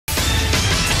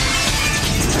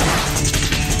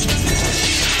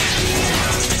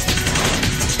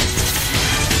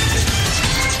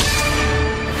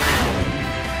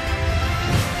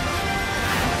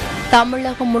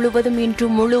தமிழகம் முழுவதும் இன்று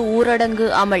முழு ஊரடங்கு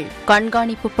அமல்.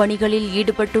 கண்காணிப்பு பணிகளில்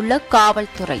ஈடுபட்டுள்ள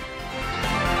காவல்துறை.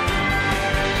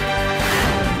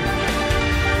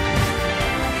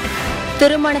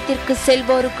 திருமணத்திற்கு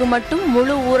செல்வோருக்கு மட்டும்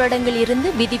முழு ஊரடங்கில்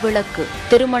இருந்து விதிவிலக்கு.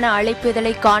 திருமண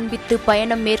அழைப்பிதழை காண்பித்து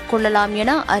பயணம் மேற்கொள்ளலாம்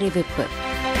என அறிவிப்பு.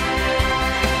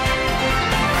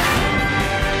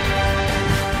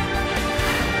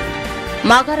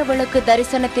 மகரவிளக்கு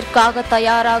தரிசனத்திற்காக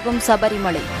தயாராகும்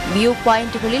சபரிமலை. வியூ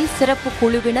பாயிண்ட்களில் சிறப்பு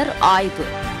குழுவினர் ஆய்வு.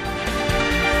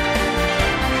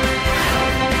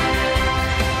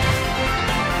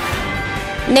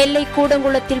 நெல்லை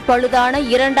கூடங்குளத்தில் பழுதான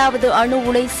 2வது அணு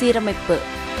உலை சீரமைப்பு.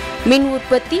 மின்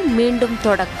உற்பத்தி மீண்டும்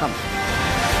தொடக்கம்.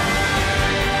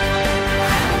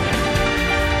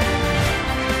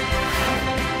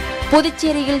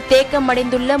 புதுச்சேரியில்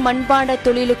தேக்கமடைந்துள்ள மண்பாண்ட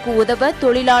தொழிலுக்கு உதவ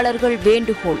தொழிலாளர்கள்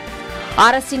வேண்டுகோள்.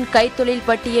 அரசின் கைத்தொழில்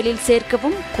பட்டியலில்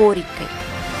சேர்க்கவும் கோரிக்கை.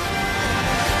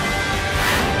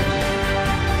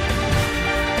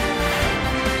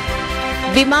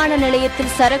 விமான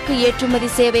நிலையத்தில் சரக்கு ஏற்றுமதி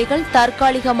சேவைகள்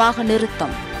தற்காலிகமாக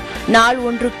நிறுத்தம். நாள்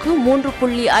ஒன்றுக்கு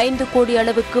 3.5 கோடி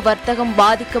அளவுக்கு வர்த்தகம்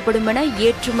பாதிக்கப்படும் என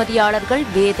ஏற்றுமதியாளர்கள்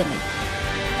வேதனை.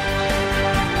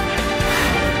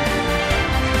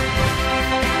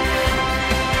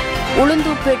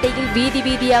 உளுந்தூர்பேட்டையில் வீதி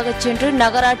வீதியாக சென்று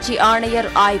நகராட்சி ஆணையர்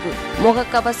ஆய்வு.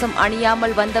 முகக்கவசம்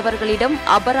அணியாமல் வந்தவர்களிடம்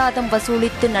அபராதம்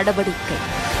வசூலித்து நடவடிக்கை.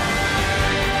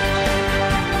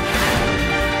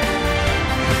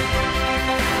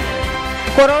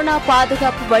 கொரோனா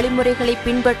பாதுகாப்பு வழிமுறைகளை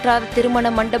பின்பற்றாத திருமண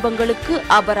மண்டபங்களுக்கு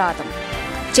அபராதம்.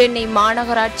 சென்னை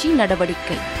மாநகராட்சி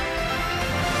நடவடிக்கை.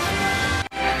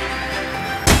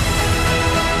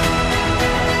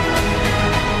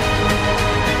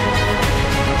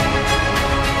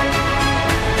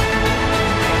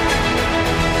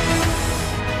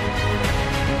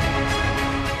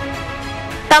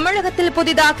 தமிழகத்தில்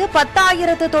புதிதாக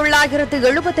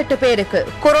 10,978 பேருக்கு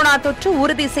கொரோனா தொற்று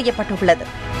உறுதி செய்யப்பட்டுள்ளது.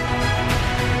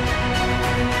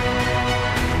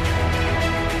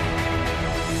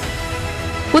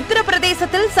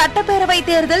 உத்தரப்பிரதேசத்தில் சட்டப்பேரவை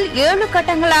தேர்தல் 7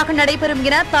 கட்டங்களாக நடைபெறும்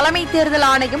என தலைமை தேர்தல்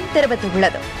ஆணையம்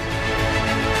தெரிவித்துள்ளது.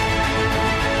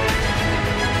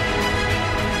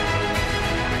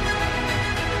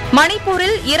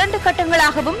 மணிப்பூரில் 2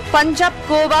 கட்டங்களாகவும், பஞ்சாப்,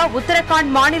 கோவா,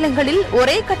 உத்தரகாண்ட் மாநிலங்களில்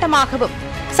ஒரே கட்டமாகவும்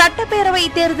சட்டப்பேரவை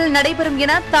தேர்தல் நடைபெறும்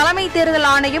என தலைமை தேர்தல்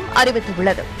ஆணையம்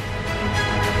அறிவித்துள்ளது.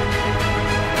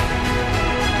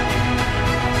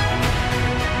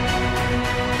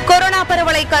 கொரோனா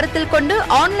பரவலை கருத்தில் கொண்டு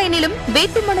ஆன்லைனிலும்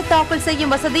வேட்புமனு தாக்கல்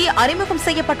செய்யும் வசதி அறிமுகம்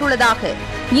செய்யப்பட்டுள்ளதாக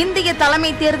இந்திய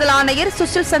தலைமை தேர்தல் ஆணையர்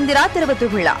சுஷில் சந்திரா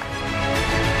தெரிவித்துள்ளார்.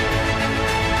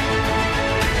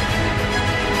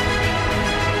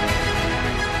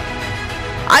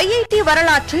 ஐஐடி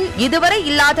வரலாற்றில் இதுவரை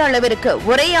இல்லாத அளவிற்கு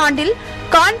ஒரே ஆண்டில்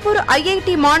கான்பூர்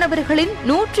ஐஐடி மாணவர்களின்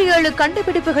 107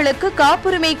 கண்டுபிடிப்புகளுக்கு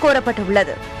காப்புரிமை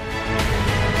கோரப்பட்டுள்ளது.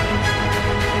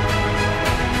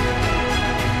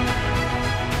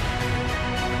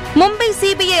 மும்பை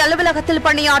சிபிஐ அலுவலகத்தில்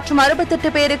பணியாற்றும்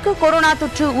 68 பேருக்கு கொரோனா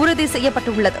தொற்று உறுதி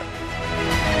செய்யப்பட்டுள்ளது.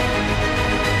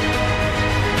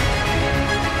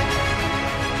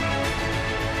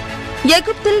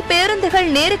 எகிப்தில் பேருந்துகள்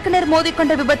நேருக்கு நேர்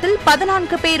மோதிக்கொண்ட விபத்தில்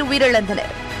 14 பேர்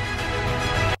உயிரிழந்தனர்.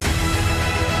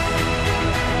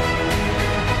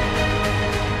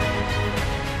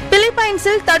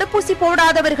 பிலிப்பைன்ஸில் தடுப்பூசி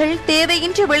போடாதவர்கள்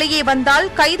தேவையின்றி வெளியே வந்தால்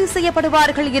கைது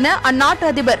செய்யப்படுவார்கள் என அந்நாட்டு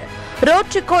அதிபர்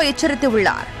ரோட்ரிகோ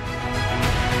எச்சரித்துள்ளார்.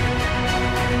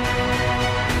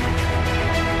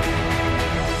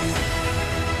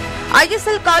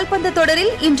 ஐஎஸ்எல் கால்பந்து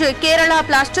தொடரில் இன்று கேரளா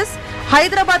பிளாஸ்டர்ஸ்,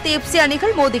 ஹைதராபாத் எஃப்சி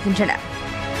அணிகள் மோதுகின்றன.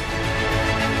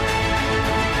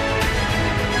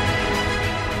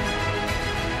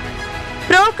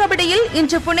 ப்ரோ கபடியில்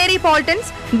இன்று புனேரி பால்டன்ஸ்,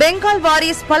 பெங்கால்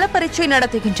வாரியர்ஸ் பல பரீட்சை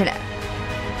நடத்துகின்றன.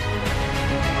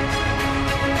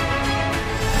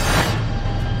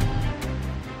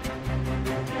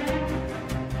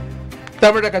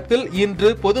 தமிழகத்தில் இன்று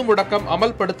பொது முடக்கம்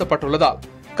அமல்படுத்தப்பட்டுள்ளதால்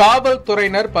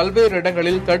காவல்துறையினர் பல்வேறு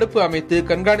இடங்களில் தடுப்பு அமைத்து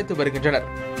கண்காணித்து வருகின்றனர்.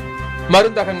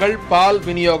 மருந்தகங்கள், பால்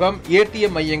விநியோகம்,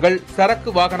 ஏடிஎம் மையங்கள்,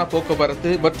 சரக்கு வாகன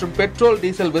போக்குவரத்து மற்றும் பெட்ரோல்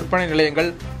டீசல் விற்பனை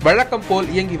நிலையங்கள் வழக்கம் போல்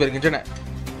இயங்கி வருகின்றன.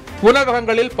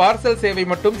 உணவகங்களில் பார்சல் சேவை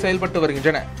மட்டும் செயல்பட்டு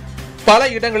வருகின்றன. பல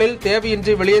இடங்களில்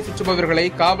தேவையின்றி வெளியே சுற்றுபவர்களை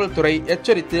காவல்துறை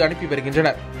எச்சரித்து அனுப்பி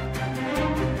வருகின்றனர்.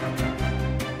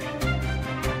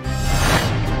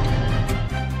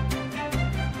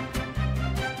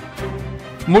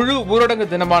 முழு ஊரடங்கு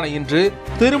தினமான இன்று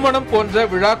திருமணம் போன்ற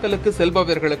விழாக்களுக்கு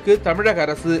செல்பவர்களுக்கு தமிழக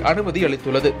அரசு அனுமதி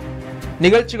அளித்துள்ளது.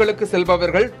 நிகழ்ச்சிகளுக்கு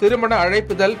செல்பவர்கள் திருமண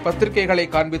அழைப்புதல் பத்திரிகைகளை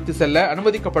காண்பித்து செல்ல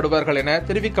அனுமதிக்கப்படுவார்கள் என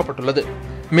தெரிவிக்கப்பட்டுள்ளது.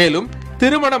 மேலும்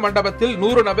திருமண மண்டபத்தில்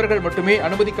 100 நபர்கள் மட்டுமே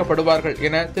அனுமதிக்கப்படுவார்கள்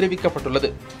என தெரிவிக்கப்பட்டுள்ளது.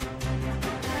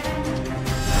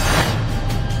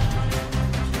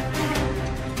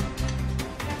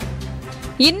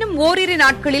 இன்னும் ஓரிரு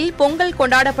நாட்களில் பொங்கல்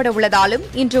கொண்டாடப்பட உள்ளதாலும்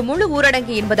இன்று முழு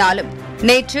ஊரடங்கு என்பதாலும்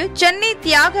நேற்று சென்னை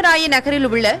தியாகராய நகரில்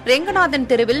உள்ள ரெங்கநாதன்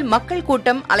தெருவில் மக்கள்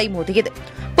கூட்டம் அலைமோதியது.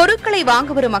 பொருட்களை வாங்க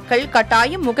வரும் மக்கள்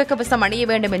கட்டாயம் முகக்கவசம் அணிய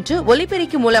வேண்டும் என்று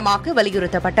ஒலிபெருக்கி மூலமாக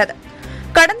வலியுறுத்தப்பட்டது.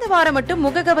 கடந்த வாரம் மட்டும்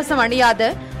முகக்கவசம் அணியாத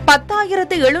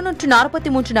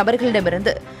 10,743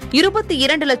 நபர்களிடமிருந்து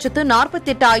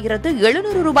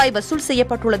 22,48,700 ரூபாய் வசூல்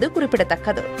செய்யப்பட்டுள்ளது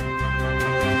குறிப்பிடத்தக்கது.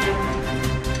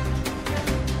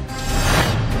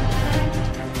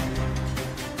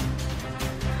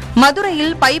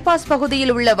 மதுரையில் பைபாஸ்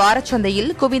பகுதியில் உள்ள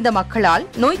வாரச்சந்தையில் குவிந்த மக்களால்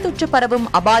நோய் தொற்று பரவும்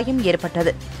அபாயம்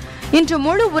ஏற்பட்டது. இன்று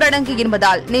முழு ஊரடங்கு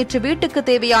என்பதால் நேற்று வீட்டுக்கு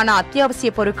தேவையான அத்தியாவசிய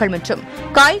பொருட்கள் மற்றும்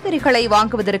காய்கறிகளை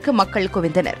வாங்குவதற்கு மக்கள்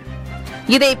குவிந்தனர்.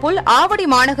 இதேபோல் ஆவடி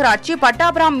மாநகராட்சி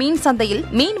பட்டாபுரம் மீன் சந்தையில்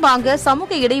மீன் வாங்க சமூக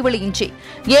இடைவெளியின்றி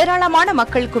ஏராளமான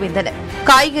மக்கள் குவிந்தனர்.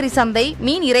 காய்கறி சந்தை,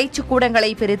 மீன் இறைச்சி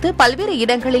கூடங்களை பிரித்து பல்வேறு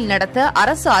இடங்களில் நடத்த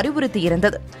அரசு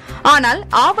அறிவுறுத்தியிருந்தது. ஆனால்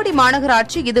ஆவடி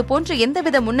மாநகராட்சி இதுபோன்ற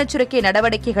எந்தவித முன்னெச்சரிக்கை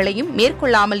நடவடிக்கைகளையும்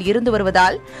மேற்கொள்ளாமல் இருந்து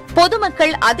வருவதால்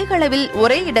பொதுமக்கள் அதிக அளவில்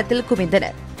ஒரே இடத்தில்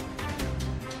குவிந்தனர்.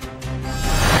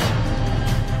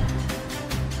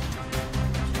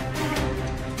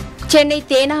 சென்னை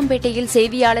தேனாம்பேட்டையில்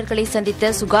செய்தியாளர்களை சந்தித்த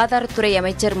சுகாதாரத்துறை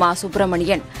அமைச்சர் மா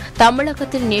சுப்பிரமணியன்,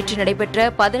 தமிழகத்தில் நேற்று நடைபெற்ற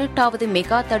 18வது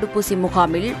மெகா தடுப்பூசி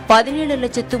முகாமில்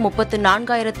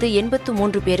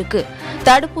 17,34,083 பேருக்கு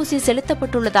தடுப்பூசி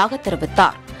செலுத்தப்பட்டுள்ளதாக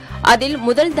தெரிவித்தார். அதில்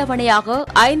முதல் தவணையாக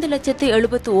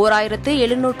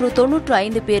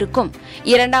 5,71,795 பேருக்கும்,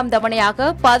 இரண்டாம் தவணையாக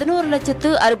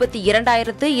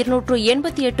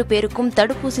 11,62,288 பேருக்கும்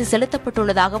தடுப்பூசி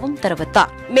செலுத்தப்பட்டுள்ளதாகவும்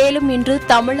தெரிவித்தார். மேலும் இன்று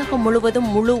தமிழகம் முழுவதும்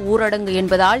முழு ஊரடங்கு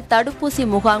என்பதால் தடுப்பூசி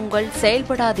முகாம்கள்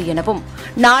செயல்படாது எனவும்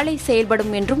நாளை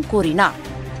செயல்படும் என்றும் கூறினார்.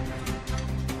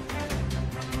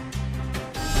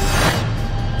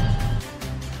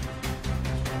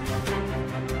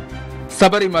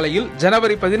 சபரிமலையில்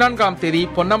ஜனவரி 14ஆம் தேதி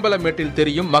பொன்னம்பலமேட்டில்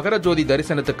தெரியும் மகர ஜோதி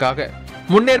தரிசனத்துக்காக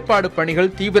முன்னேற்பாடு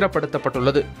பணிகள்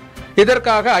தீவிரப்படுத்தப்பட்டுள்ளது.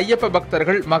 இதற்காக ஐயப்ப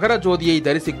பக்தர்கள் மகர ஜோதியை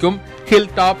தரிசிக்கும்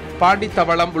ஹில் டாப்,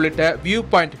 பாண்டித்தவளம் உள்ளிட்ட வியூ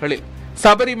பாயிண்ட்களில்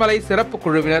சபரிமலை சிறப்பு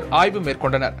குழுவினர் ஆய்வு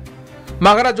மேற்கொண்டனர்.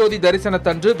 மகர ஜோதி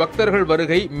தரிசனத்தன்று பக்தர்கள்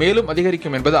வருகை மேலும்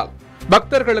அதிகரிக்கும் என்பதால்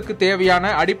பக்தர்களுக்கு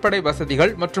தேவையான அடிப்படை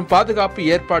வசதிகள் மற்றும் பாதுகாப்பு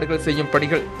ஏற்பாடுகள் செய்யும்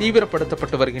பணிகள்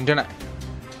தீவிரப்படுத்தப்பட்டு வருகின்றன.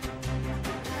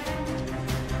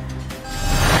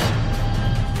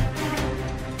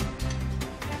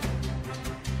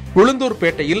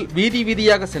 உளுந்தூர்பேட்டையில் வீதி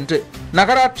வீதியாக சென்று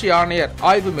நகராட்சி ஆணையர்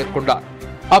ஆய்வு மேற்கொண்டார்.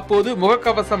 அப்போது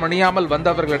முகக்கவசம் அணியாமல்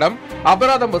வந்தவர்களிடம்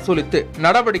அபராதம் வசூலித்து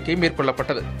நடவடிக்கை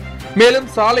மேற்கொள்ளப்பட்டது. மேலும்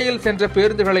சாலையில் சென்ற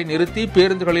பேருந்துகளை நிறுத்தி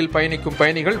பேருந்துகளில் பயணிக்கும்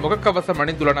பயணிகள் முகக்கவசம்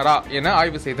அணிந்துள்ளனரா என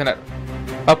ஆய்வு செய்தனர்.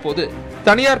 அப்போது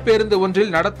தனியார் பேருந்து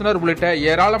ஒன்றில் நடத்துனர் உள்ளிட்ட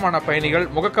ஏராளமான பயணிகள்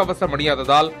முகக்கவசம்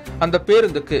அணியாததால் அந்த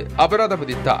பேருந்துக்கு அபராதம்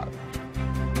விதித்தார்.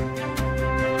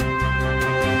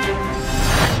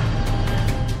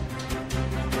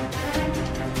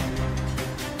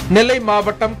 நெல்லை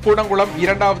மாவட்டம் கூடங்குளம்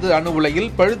 2வது அணு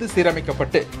உலையில் பழுது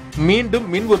சீரமைக்கப்பட்டு மீண்டும்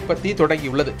மின் உற்பத்தி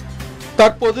தொடங்கியுள்ளது.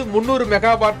 தற்போது 300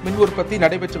 மெகாவாட் மின் உற்பத்தி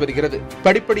நடைபெற்று வருகிறது.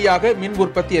 படிப்படியாக மின்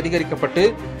உற்பத்தி அதிகரிக்கப்பட்டு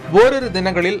ஓரிரு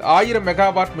தினங்களில் 1000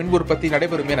 மெகாவாட் மின் உற்பத்தி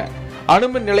நடைபெறும் என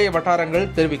அணுமின் நிலைய வட்டாரங்கள்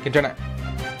தெரிவிக்கின்றன.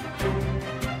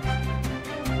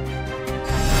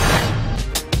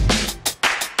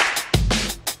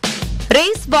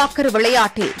 ரேஸ் வாக்கர்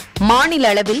விளையாட்டில் மாநில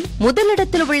அளவில்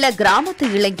முதலிடத்தில் உள்ள கிராமத்து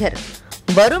இளைஞர்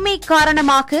வறுமை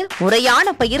காரணமாக முறையான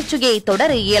பயிற்சியை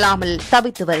தொடர இயலாமல்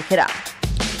தவித்து வருகிறார்.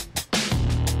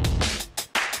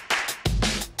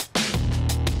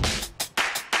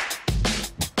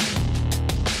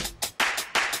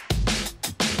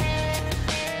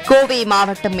 கோவை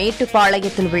மாவட்டம்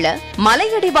மேட்டுப்பாளையத்தில் உள்ள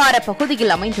மலையடிவார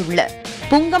பகுதியில் அமைந்துள்ள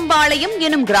புங்கம்பாளையம்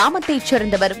எனும் கிராமத்தைச்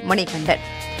சேர்ந்தவர் மணிகண்டன்.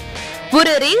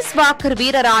 ஒரு ரேஸ் வாக்கர்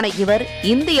வீரரான இவர்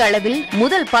இந்திய அளவில்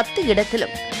முதல் 10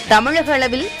 இடத்திலும் தமிழக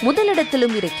அளவில்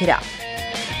முதலிடத்திலும் இருக்கிறார்.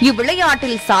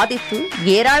 இவ்விளையாட்டில் சாதித்து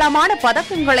ஏராளமான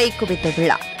பதக்கங்களை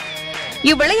குவித்துள்ளார்.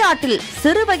 இவ்விளையாட்டில்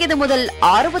சிறு வயது முதல்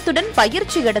ஆர்வத்துடன்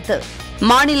பயிற்சி எடுத்து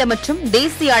மாநில மற்றும்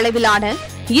தேசிய அளவிலான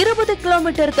 20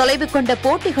 கிலோமீட்டர் தொலைவு கொண்ட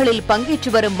போட்டிகளில்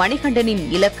பங்கேற்று வரும் மணிகண்டனின்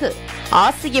இலக்கு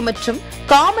ஆசிய மற்றும்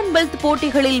காமன்வெல்த்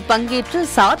போட்டிகளில் பங்கேற்று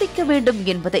சாதிக்க வேண்டும்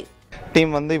என்பதே.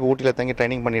 டீம் வந்து இப்போ ஊட்டியில் தங்கி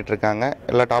ட்ரைனிங் பண்ணிகிட்டு இருக்காங்க.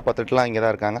 எல்லா டாப் அத்லெட்லாம் இங்கே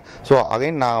தான் இருக்காங்க. ஸோ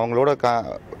அகைன் நான் அவங்களோட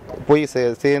போய்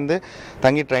சேர்ந்து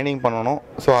தங்கி ட்ரைனிங் பண்ணணும்.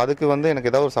 ஸோ அதுக்கு வந்து எனக்கு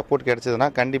ஏதாவது ஒரு சப்போர்ட் கிடைச்சதுன்னா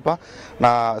கண்டிப்பாக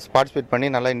நான் பார்ட்டிசிபேட் பண்ணி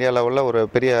நல்லா இந்தியா லெவலில் ஒரு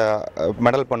பெரிய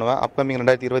மெடல் பண்ணுவேன். அப்கமிங்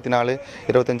 2024,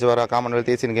 25 வர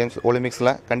காமன்வெல்த், ஏசியன் கேம்ஸ்,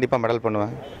 ஒலிம்பிக்ஸில் கண்டிப்பாக மெடல்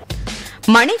பண்ணுவேன்.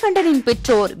 மணிகண்டனின்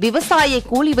பெற்றோர் விவசாய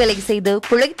கூலி வேலை செய்து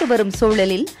பிழைத்து வரும்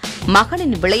சூழலில்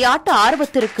மகனின் விளையாட்டு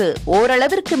ஆர்வத்திற்கு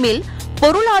ஓரளவிற்கு மேல்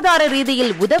பொருளாதார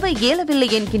ரீதியில் உதவ இயலவில்லை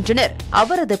என்கின்றனர்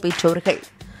அவரது பெற்றோர்கள்.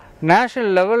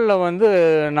 நேஷனல்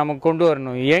லெவலில் நம்ம கொண்டு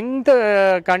வரணும். எந்த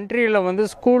கண்ட்ரியில்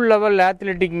ஸ்கூல் லெவல்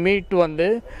அத்லெட்டிக் மீட்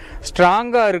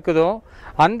ஸ்ட்ராங்காக இருக்குதோ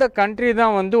அந்த கண்ட்ரி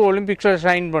தான் ஒலிம்பிக்ஸில்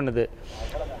ஷைன் பண்ணுது.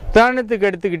 உதாரணத்துக்கு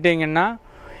எடுத்துக்கிட்டிங்கன்னா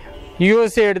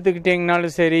யூஎஸ்ஏ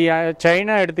எடுத்துக்கிட்டிங்கனாலும் சரி,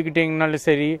 சைனா எடுத்துக்கிட்டிங்கனாலும்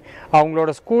சரி, அவங்களோட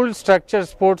ஸ்கூல் ஸ்ட்ரக்சர்,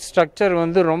 ஸ்போர்ட்ஸ் ஸ்ட்ரக்சர்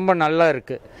ரொம்ப நல்லா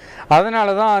இருக்குது.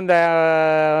 அதனால தான் அந்த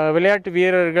விளையாட்டு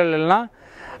வீரர்கள் எல்லாம்,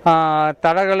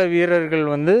 தடகள வீரர்கள்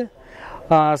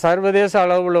சர்வதேச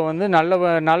அளவில்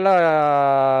நல்ல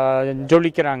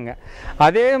ஜொலிக்கிறாங்க.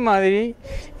 அதே மாதிரி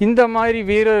இந்த மாதிரி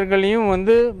வீரர்களையும்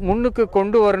முன்னுக்கு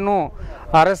கொண்டு வரணும்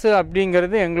அரசு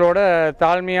அப்படிங்கிறது எங்களோட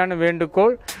தாழ்மையான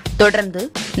வேண்டுகோள். தொடர்ந்து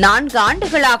 4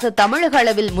 ஆண்டுகளாக தமிழக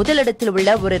அளவில் முதலிடத்தில் உள்ள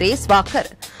ஒரு ரேஸ் வாக்கர்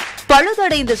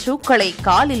பழுதடைந்த ஷூக்களை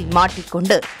காலில்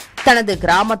மாட்டிக்கொண்டு தனது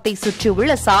கிராமத்தை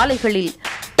சுற்றியுள்ள சாலைகளில்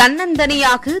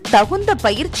தன்னந்தனியாக தகுந்த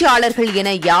பயிற்சியாளர்கள் என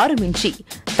யாருமின்றி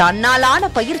தன்னாலான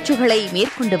பயிற்சிகளை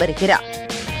மேற்கொண்டு வருகிறார்.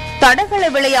 தடகள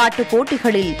விளையாட்டு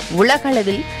போட்டிகளில்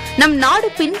உலகளவில் நம் நாடு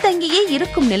பின்தங்கியே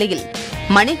இருக்கும் நிலையில்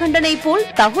மணிகண்டனை போல்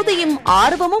தகுதியும்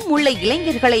ஆர்வமும் உள்ள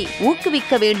இளைஞர்களை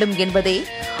ஊக்குவிக்க வேண்டும் என்பதே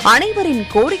அனைவரின்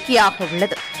கோரிக்கையாக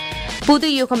உள்ளது.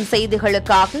 புதுயுகம்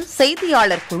செய்திகளுக்காக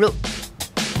செய்தியாளர் குழு.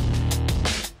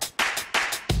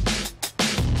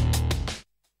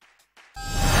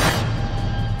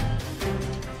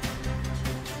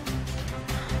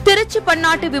 திருச்சி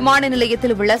பன்னாட்டு விமான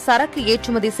நிலையத்தில் உள்ள சரக்கு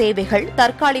ஏற்றுமதி சேவைகள்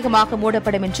தற்காலிகமாக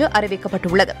மூடப்படும் என்று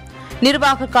அறிவிக்கப்பட்டுள்ளது.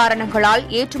 நிர்வாக காரணங்களால்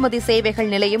ஏற்றுமதி சேவைகள்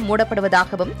நிலையம்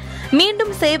மூடப்படுவதாகவும்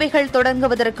மீண்டும் சேவைகள்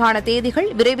தொடங்குவதற்கான தேதிகள்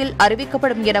விரைவில்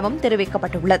அறிவிக்கப்படும் எனவும்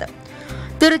தெரிவிக்கப்பட்டுள்ளது.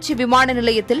 திருச்சி விமான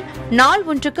நிலையத்தில் நாள்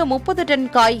ஒன்றுக்கு 30 டன்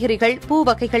காய்கறிகள், பூ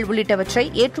வகைகள் உள்ளிட்டவற்றை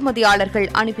ஏற்றுமதியாளர்கள்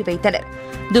அனுப்பி வைத்தனர்.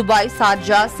 துபாய்,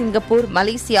 சார்ஜா, சிங்கப்பூர்,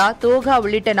 மலேசியா, தோகா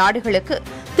உள்ளிட்ட நாடுகளுக்கு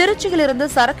திருச்சியிலிருந்து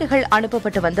சரக்குகள்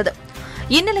அனுப்பப்பட்டு வந்தது.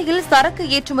 இந்நிலையில் சரக்கு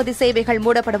ஏற்றுமதி சேவைகள்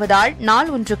மூடப்படுவதால் நாள்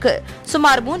ஒன்றுக்கு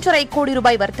சுமார் 3.5 கோடி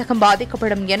ரூபாய் வர்த்தகம்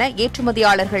பாதிக்கப்படும் என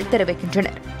ஏற்றுமதியாளர்கள்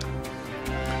தெரிவிக்கின்றனர்.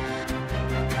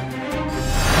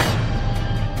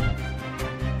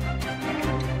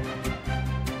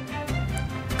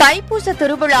 தைப்பூச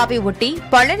திருவிழாவை ஒட்டி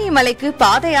பழனி மலைக்கு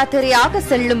பாத யாத்திரையாக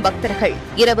செல்லும் பக்தர்கள்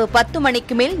இரவு 10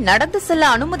 மணிக்கு மேல் நடந்து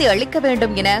செல்ல அனுமதி அளிக்க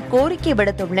வேண்டும் என கோரிக்கை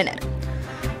விடுத்துள்ளனர்.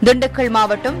 திண்டுக்கல்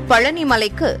மாவட்டம் பழனி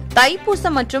மலைக்கு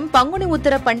தைப்பூசம் மற்றும் பங்குனி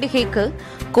உத்திர பண்டிகைக்கு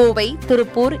கோவை,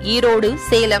 திருப்பூர், ஈரோடு,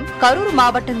 சேலம், கரூர்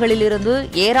மாவட்டங்களிலிருந்து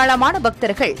ஏராளமான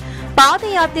பக்தர்கள் பாத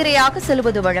யாத்திரையாக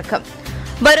செல்வது வழக்கம்.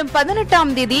 வரும்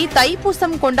 18ஆம் தேதி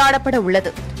தைப்பூசம் கொண்டாடப்பட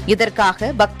உள்ளது.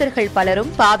 இதற்காக பக்தர்கள்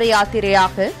பலரும் பாத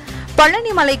யாத்திரையாக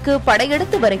பழனி மலைக்கு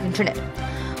படையெடுத்து வருகின்றனர்.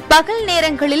 பகல்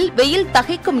நேரங்களில் வெயில்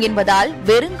தகைக்கும் என்பதால்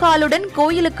வெறுங்காலுடன்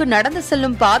கோயிலுக்கு நடந்து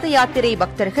செல்லும் பாத யாத்திரை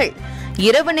பக்தர்கள்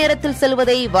இரவு நேரத்தில்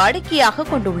செல்வதை வாடிக்கையாக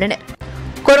கொண்டுள்ளனர்.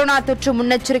 கொரோனா தொற்று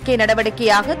முன்னெச்சரிக்கை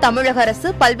நடவடிக்கையாக தமிழக அரசு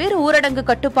பல்வேறு ஊரடங்கு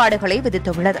கட்டுப்பாடுகளை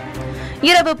விதித்துள்ளது.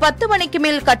 இரவு 10 மணிக்கு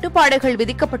மேல் கட்டுப்பாடுகள்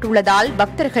விதிக்கப்பட்டுள்ளதால்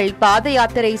பக்தர்கள் பாத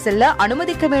யாத்திரை செல்ல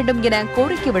அனுமதிக்க வேண்டும் என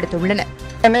கோரிக்கை விடுத்துள்ளனர்.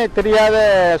 தெரியாத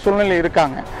சூழ்நிலை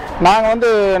இருக்காங்க.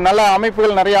 நாங்கள் நல்ல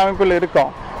அமைப்புகள், நிறைய அமைப்புகள்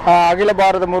இருக்கோம். அகில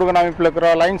பாரத முருகன் அமைப்பில்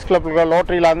இருக்கிறோம், லைன்ஸ் கிளப் இருக்கிறோம்,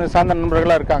 லோட்டரியில் சார்ந்த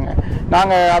நண்பர்களாக இருக்காங்க.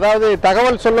 நாங்கள் அதாவது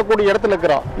தகவல் சொல்லக்கூடிய இடத்துல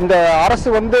இருக்கிறோம். இந்த அரசு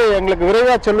எங்களுக்கு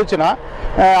விரைவாக சொல்லுச்சுன்னா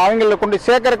அவங்கள கொண்டு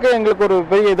சேர்க்கறதுக்கு எங்களுக்கு ஒரு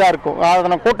பெரிய இதாக இருக்கும்.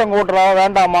 அதனை கூட்டம் கூட்டுறா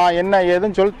வேண்டாமா என்ன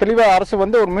ஏதுன்னு சொல்லி தெளிவாக அரசு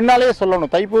ஒரு முன்னாலேயே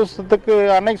சொல்லணும். தைப்பூசத்துக்கு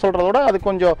அன்னைக்கு சொல்கிறத விட அது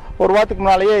கொஞ்சம் ஒரு வாரத்துக்கு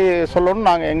முன்னாலேயே சொல்லணும்னு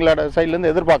நாங்கள் எங்களோட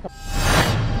சைட்லேருந்து எதிர்பார்க்குறோம்.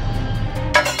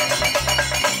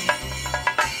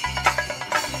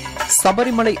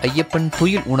 சபரிமலை ஐயப்பன்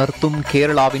துயில் உணர்த்தும்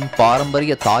கேரளாவின்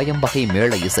பாரம்பரிய தாயம்பகை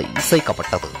மேள இசை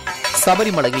இசைக்கப்பட்டது.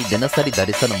 சபரிமலையில் தினசரி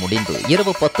தரிசனம் முடிந்து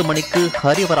இரவு 10 மணிக்கு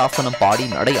ஹரிவராசனம் பாடி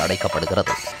நடை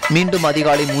அடைக்கப்படுகிறது. மீண்டும்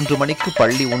அதிகாலை 3 மணிக்கு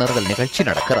பள்ளி உணர்தல் நிகழ்ச்சி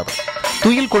நடக்கிறது.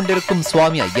 துயில் கொண்டிருக்கும்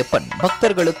சுவாமி ஐயப்பன்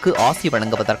பக்தர்களுக்கு ஆசி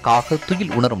வழங்குவதற்காக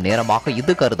துயில் உணரும் நேரமாக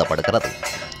இது கருதப்படுகிறது.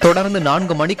 தொடர்ந்து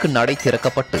 4 மணிக்கு நடை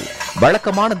திறக்கப்பட்டு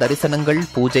வழக்கமான தரிசனங்கள்,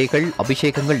 பூஜைகள்,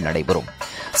 அபிஷேகங்கள் நடைபெறும்.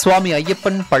 சுவாமி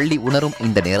ஐயப்பன் பள்ளி உணரும்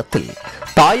இந்த நேரத்தில்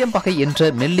தாயம்பகை என்ற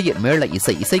மெல்லிய மேள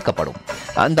இசை இசைக்கப்படும்.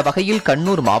 அந்த வகையில்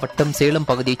கண்ணூர் மாவட்டம் சேலம்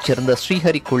பகுதியைச் சேர்ந்த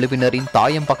ஸ்ரீஹரி குழுவினரின்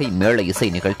தாயம்பகை மேள இசை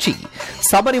நிகழ்ச்சி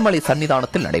சபரிமலை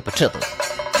சன்னிதானத்தில் நடைபெற்றது.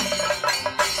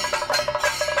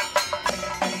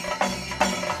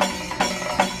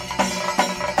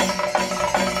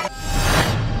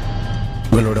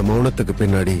 உங்களோட மௌனத்துக்கு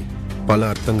பின்னாடி பல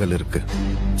அர்த்தங்கள் இருக்கு.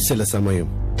 சில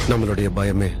சமயம் நம்மளுடைய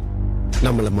பயமே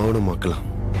நம்மள மௌனமாக்கலாம்.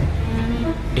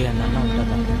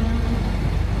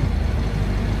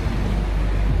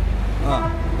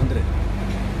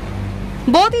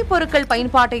 போதைப் பொருட்கள்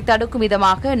பயன்பாட்டை தடுக்கும்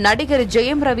விதமாக நடிகர்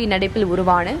ஜெயம் ரவி நடிப்பில்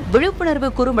உருவான விழிப்புணர்வு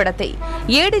குறும்படத்தை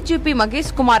ஏடிஜிபி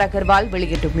மகேஷ்குமார் அகர்வால்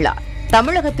வெளியிட்டுள்ளார்.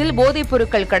 தமிழகத்தில் போதைப்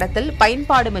பொருட்கள் கடத்தல்,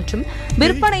 பயன்பாடு மற்றும்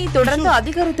விற்பனை தொடர்ந்து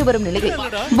அதிகரித்து வரும் நிலையில்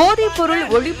போதைப் பொருள்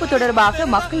ஒழிப்பு தொடர்பாக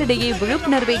மக்களிடையே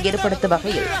விழிப்புணர்வை ஏற்படுத்தும்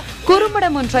வகையில்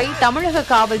குறும்படம் ஒன்றை தமிழக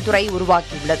காவல்துறை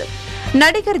உருவாக்கியுள்ளது.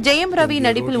 நடிகர் ஜெயம் ரவி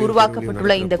நடிப்பில்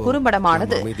உருவாக்கப்பட்டுள்ள இந்த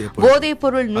குறும்படமானது போதைப்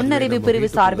பொருள் நுண்ணறிவு பிரிவு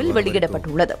சார்பில்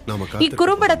வெளியிடப்பட்டுள்ளது.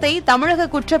 இக்குறும்படத்தை தமிழக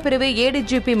குற்றப்பிரிவு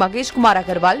ஏடிஜிபி மகேஷ்குமார்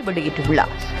அகர்வால்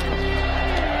வெளியிட்டுள்ளார்.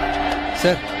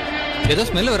 ஏதோ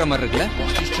ஸ்மெல் வர மாதிரி இருக்குல்ல?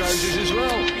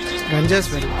 கஞ்சா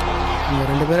ஸ்மெல். இங்க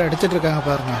 2 பேரும் அடிச்சிட்டு இருக்காங்க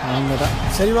பாருங்க, அவங்க தான்.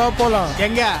 சரி வா போலாம்.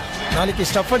 எங்க நாளைக்கு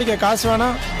ஸ்டஃப் அடிக்க காசு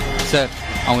வேணாம் சார்.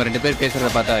 அவங்க 2 பேர் பேசுறத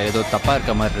பார்த்தா ஏதோ தப்பா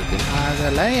இருக்க மாதிரி இருக்கு.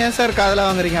 அதெல்லாம் ஏன் சார் காதல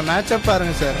வாங்குறீங்க? மேட்சப்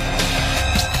பாருங்க சார்.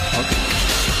 ஓகே.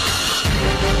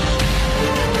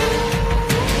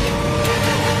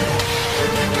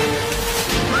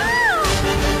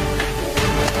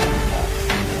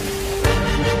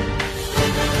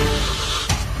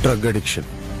 ட்ரக் அடிக்ஷன்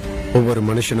ஒவ்வொரு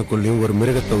மனுஷனுக்குள்ளேயும் ஒரு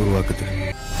மிருகத்தை உருவாக்குது.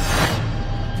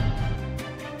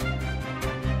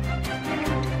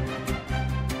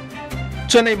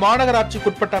 சென்னை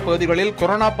மாநகராட்சிக்குட்பட்ட பகுதிகளில்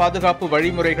கொரோனா பாதுகாப்பு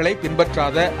வழிமுறைகளை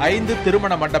பின்பற்றாத 5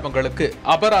 திருமண மண்டபங்களுக்கு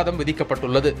அபராதம்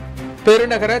விதிக்கப்பட்டுள்ளது.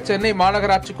 பெருநகர சென்னை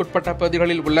மாநகராட்சிக்குட்பட்ட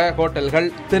பகுதிகளில் உள்ள ஹோட்டல்கள்,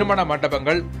 திருமண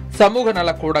மண்டபங்கள், சமூக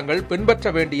நலக்கூடங்கள்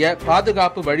பின்பற்ற வேண்டிய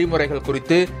பாதுகாப்பு வழிமுறைகள்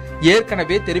குறித்து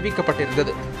ஏற்கனவே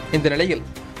தெரிவிக்கப்பட்டிருந்தது. இந்த நிலையில்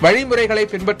வழிமுறைகளை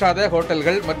பின்பற்றாத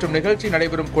ஹோட்டல்கள் மற்றும் நிகழ்ச்சி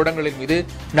நடைபெறும் கூடங்களின் மீது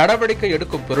நடவடிக்கை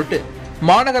எடுக்கும் பொருட்டு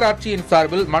மாநகராட்சியின்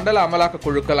சார்பில் மண்டல அமலாக்க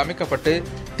குழுக்கள் அமைக்கப்பட்டு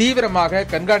தீவிரமாக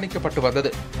கண்காணிக்கப்பட்டு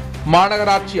வந்தது.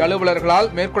 மாநகராட்சி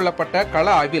அலுவலர்களால் மேற்கொள்ளப்பட்ட கள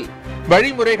ஆய்வில்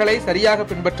வழிமுறைகளை சரியாக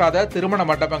பின்பற்றாத திருமண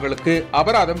மண்டபங்களுக்கு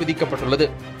அபராதம் விதிக்கப்பட்டுள்ளது.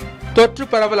 தொற்று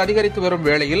பரவல் அதிகரித்து வரும்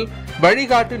வேளையில்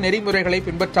வழிகாட்டு நெறிமுறைகளை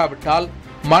பின்பற்றாவிட்டால்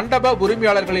மண்டப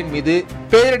உரிமையாளர்களின் மீது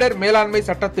பேரிடர் மேலாண்மை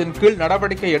சட்டத்தின் கீழ்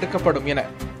நடவடிக்கை எடுக்கப்படும் என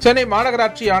சென்னை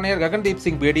மாநகராட்சி ஆணையர் ககன்தீப்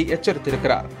சிங் பேடி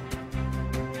எச்சரித்திருக்கிறார்.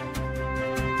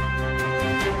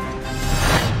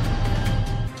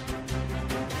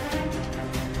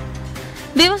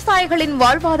 விவசாயிகளின்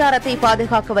வாழ்வாதாரத்தை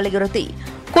பாதுகாக்க வலியுறுத்தி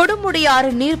கொடுமுடியாறு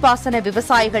நீர்ப்பாசன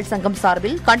விவசாயிகள் சங்கம்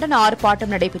சார்பில் கண்டன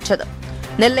ஆர்ப்பாட்டம் நடைபெற்றது.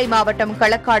 நெல்லை மாவட்டம்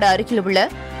களக்காடு அருகில் உள்ள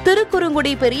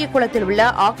திருக்குறுங்குடி பெரிய குளத்தில் உள்ள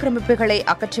ஆக்கிரமிப்புகளை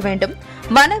அகற்ற வேண்டும்,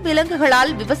 வன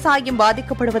விலங்குகளால் விவசாயம்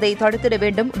பாதிக்கப்படுவதை தடுத்திட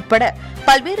வேண்டும் உட்பட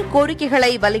பல்வேறு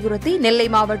கோரிக்கைகளை வலியுறுத்தி நெல்லை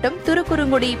மாவட்டம்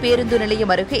திருக்குறுங்குடி பேருந்து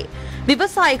நிலையம் அருகே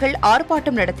விவசாயிகள்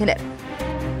ஆர்ப்பாட்டம் நடத்தினர்.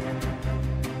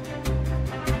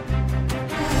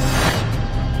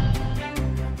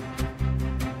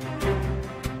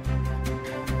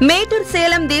 மேட்டூர்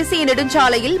சேலம் தேசிய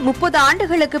நெடுஞ்சாலையில் 30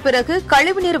 ஆண்டுகளுக்கு பிறகு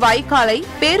கழிவுநீர் வாய்க்காலை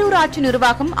பேரூராட்சி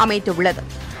நிர்வாகம் அமைத்துள்ளது.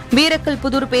 வீரக்கல்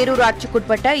புதூர்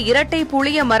பேரூராட்சிக்குட்பட்ட இரட்டை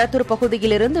புளிய மரத்தூர்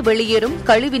பகுதியிலிருந்து வெளியேறும்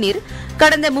கழிவுநீர்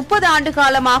கடந்த 30 ஆண்டு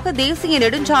காலமாக தேசிய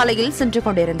நெடுஞ்சாலையில் சென்று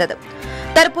கொண்டிருந்தது.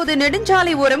 தற்போது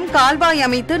நெடுஞ்சாலை ஓரம் கால்வாய்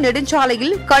அமைத்து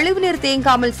நெடுஞ்சாலையில் கழிவுநீர்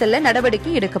தேங்காமல் செல்ல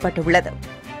நடவடிக்கை எடுக்கப்பட்டுள்ளது.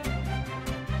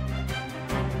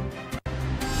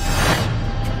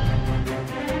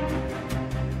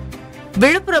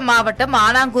 விழுப்புரம் மாவட்டம்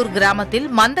ஆனாங்கூர் கிராமத்தில்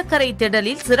மந்தக்கரை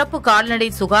திடலில் சிறப்பு கால்நடை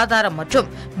சுகாதாரம் மற்றும்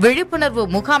விழிப்புணர்வு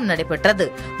முகாம் நடைபெற்றது.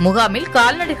 முகாமில்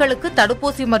கால்நடைகளுக்கு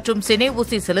தடுப்பூசி மற்றும் சினை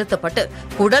ஊசி செலுத்தப்பட்டு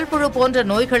குடல் புழு போன்ற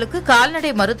நோய்களுக்கு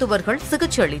கால்நடை மருத்துவர்கள்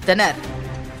சிகிச்சை அளித்தனர்.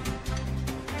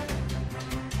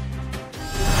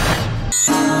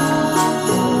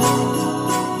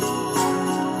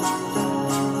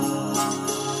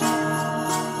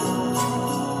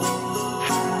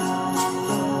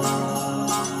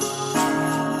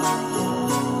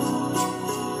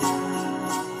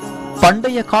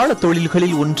 பண்டைய கால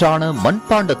தொழில்களில் ஒன்றான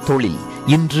மண்பாண்ட தொழில்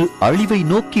இன்று அழிவை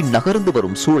நோக்கி நகர்ந்து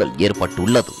வரும் சூழல்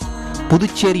ஏற்பட்டுள்ளது.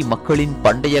 புதுச்சேரி மக்களின்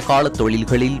பண்டைய கால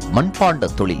தொழில்களில்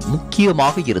மண்பாண்ட தொழில்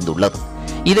முக்கியமாக இருந்துள்ளது.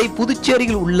 இதை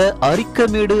புதுச்சேரியில் உள்ள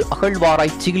அரிக்கமேடு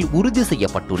அகழ்வாராய்ச்சியில் உறுதி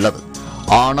செய்யப்பட்டுள்ளது.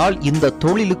 ஆனால் இந்த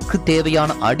தொழிலுக்கு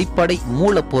தேவையான அடிப்படை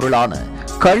மூலப்பொருளான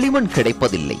களிமண்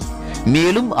கிடைப்பதில்லை.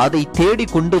 மேலும் அதை தேடி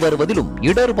கொண்டு வருவதிலும்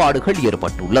இடர்பாடுகள்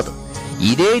ஏற்பட்டுள்ளது.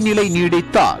 இதே நிலை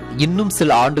நீடித்தால் இன்னும் சில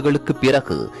ஆண்டுகளுக்கு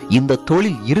பிறகு இந்த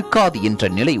தொழில் இருக்காது என்ற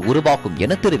நிலை உருவாகும்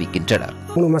என தெரிவிக்கின்றனர்.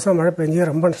 3 மாதம் மழை பெஞ்சு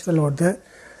ரொம்ப நஷ்டத்தில் வருது.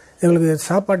 எங்களுக்கு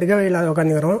சாப்பாட்டுக்கே இல்லாத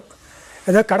உட்காந்துக்கிறோம்.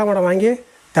 ஏதோ கடை வாங்கி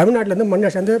தமிழ்நாட்டிலேருந்து மண்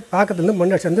அடிச்சு பாக்கத்துலேருந்து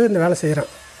மண் அடிச்சு இந்த வேலை செய்கிறேன்.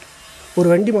 ஒரு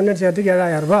வண்டி மண் அடிச்சதுக்கு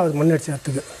 7000 ரூபாய் அது மண்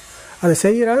அடிச்சதுக்கு. அதை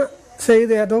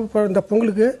செய்து ஏதோ இந்த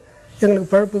பொங்கலுக்கு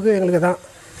எங்களுக்கு பழப்புக்கு எங்களுக்கு தான்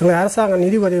எங்களுக்கு அரசாங்கம்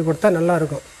நிதி உதவி கொடுத்தா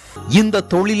நல்லாயிருக்கும். இந்த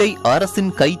தொழிலை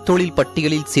அரசின் கைத்தொழில்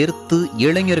பட்டியலில் சேர்த்து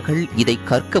இளைஞர்கள் இதை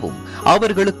கற்கவும்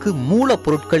அவர்களுக்கு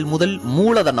மூலப்பொருட்கள் முதல்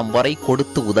மூலதனம் வரை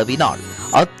கொடுத்து உதவினால்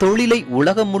அத்தொழிலை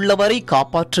உலகம் உள்ளவரை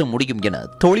காப்பாற்ற முடியும் என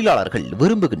தொழிலாளர்கள்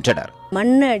விரும்புகின்றனர்.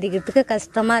 மண்ணு அடிக்கிறதுக்கு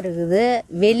கஷ்டமா இருக்குது,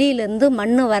 வெளியிலேருந்து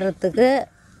மண்ணு வர்றதுக்கு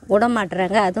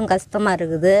விடமாட்டுறாங்க, அதுவும் கஷ்டமா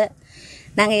இருக்குது.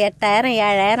 நாங்கள் 8000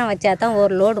 7000 வச்சா தான்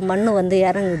ஒரு லோடு மண் வந்து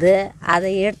இறங்குது.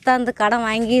 அதை எடுத்தாந்து கடன்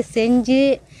வாங்கி செஞ்சு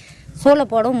சூளை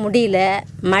போட முடியல.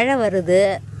 மழை வருது,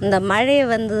 இந்த மழையை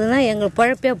வந்ததுன்னா எங்களுக்கு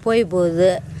பொழப்பே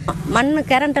போகுது. மண்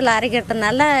கரண்ட்டில்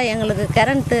அரைக்கிறதுனால எங்களுக்கு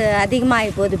கரண்ட்டு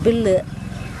அதிகமாகி போகுது.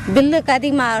 பில்லுக்கு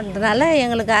அதிகமாகிறதுனால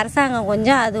எங்களுக்கு அரசாங்கம்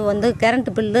கொஞ்சம் அது வந்து கரண்ட்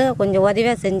பில்லு கொஞ்சம்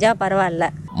உதவியாக செஞ்சால் பரவாயில்ல.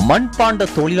 மண்பாண்ட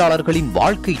தொழிலாளர்களின்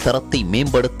வாழ்க்கை தரத்தை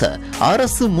மேம்படுத்த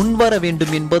அரசு முன்வர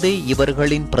வேண்டும் என்பதே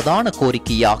இவர்களின் பிரதான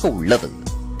கோரிக்கையாக உள்ளது.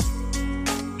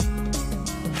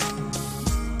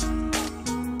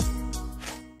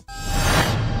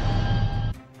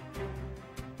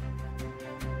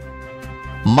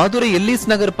 மதுரை எல்லிஸ்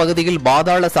நகர் பகுதியில்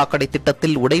பாதாள சாக்கடை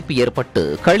திட்டத்தில் உடைப்பு ஏற்பட்டு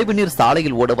கழிவுநீர்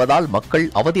சாலையில் ஓடுவதால் மக்கள்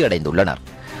அவதியடைந்துள்ளனர்.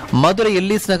 மதுரை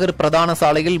எல்லிஸ் நகர் பிரதான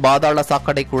சாலையில் பாதாள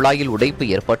சாக்கடை குழாயில் உடைப்பு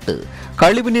ஏற்பட்டு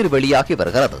கழிவுநீர் வெளியாகி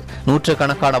வருகிறது.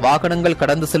 நூற்றுக்கணக்கான வாகனங்கள்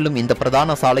கடந்து செல்லும் இந்த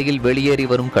பிரதான சாலையில் வெளியேறி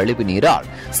வரும் கழிவுநீரால்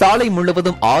சாலை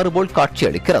முழுவதும் ஆறு போல்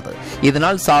காட்சியளிக்கிறது.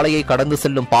 இதனால் சாலையை கடந்து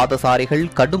செல்லும் பாதசாரிகள்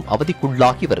கடும்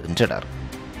அவதிக்குள்ளாகி வருகின்றனர்.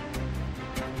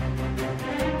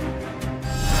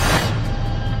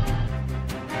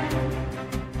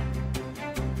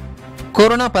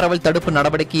 கொரோனா பரவல் தடுப்பு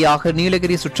நடவடிக்கையாக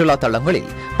நீலகிரி சுற்றுலா தலங்களில்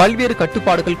பல்வேறு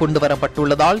கட்டுப்பாடுகள்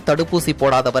கொண்டுவரப்பட்டுள்ளதால் தடுப்பூசி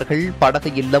போடாதவர்கள் படகு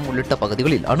இல்லம் உள்ளிட்ட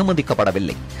பகுதிகளில்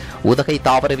அனுமதிக்கப்படவில்லை. உதகை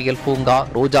தாவரவியல் பூங்கா,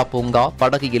 ரோஜா பூங்கா,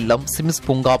 படகு இல்லம், சிம்ஸ்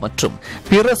பூங்கா மற்றும்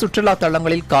பிற சுற்றுலா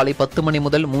தலங்களில் காலை 10 மணி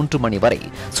முதல் 3 மணி வரை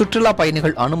சுற்றுலா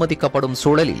பயணிகள் அனுமதிக்கப்படும்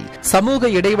சூழலில் சமூக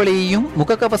இடைவெளியையும்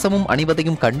முகக்கவசமும்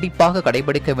அணிவதையும் கண்டிப்பாக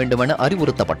கடைபிடிக்க வேண்டும் என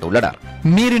அறிவுறுத்தப்பட்டுள்ளனர்.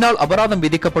 மீறினால் அபராதம்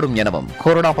விதிக்கப்படும் எனவும்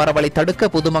கொரோனா பரவலை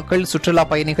தடுக்க பொதுமக்கள் சுற்றுலா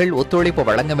பயணிகள் ஒத்துழைப்பு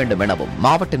வழங்க வேண்டும் எனவும்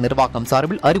மாவட்ட நிர்வாகம்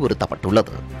சார்பில்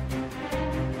அறிவுறுத்தப்பட்டுள்ளது.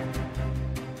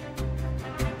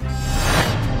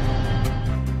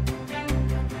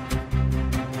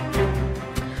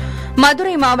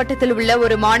 மதுரை மாவட்டத்தில் உள்ள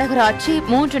ஒரு மாநகராட்சி,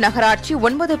 3 நகராட்சி,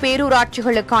 9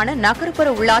 பேரூராட்சிகளுக்கான நகர்ப்புற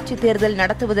உள்ளாட்சி தேர்தல்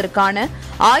நடத்துவதற்கான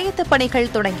ஆயத்த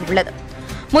பணிகள் தொடங்கியுள்ளது.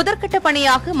 முதற்கட்ட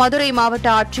பணியாக மதுரை மாவட்ட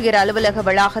ஆட்சியர் அலுவலக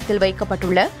வளாகத்தில்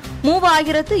வைக்கப்பட்டுள்ள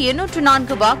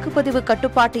 3804 வாக்குப்பதிவு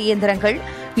கட்டுப்பாட்டு இயந்திரங்கள்,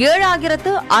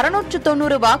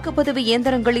 7690 வாக்குப்பதிவு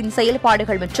இயந்திரங்களின்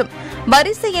செயல்பாடுகள் மற்றும்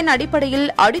வரிசை எண் அடிப்படையில்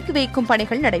அடுக்கி வைக்கும்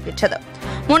பணிகள் நடைபெற்றது.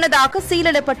 முன்னதாக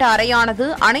சீலிடப்பட்ட அறையானது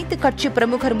அனைத்து கட்சி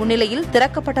பிரமுகர் முன்னிலையில்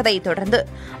திறக்கப்பட்டதை தொடர்ந்து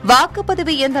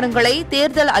வாக்குப்பதிவு இயந்திரங்களை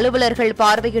தேர்தல் அலுவலர்கள்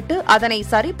பார்வையிட்டு அதனை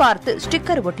சரிபார்த்து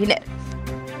ஸ்டிக்கர் ஒட்டினர்.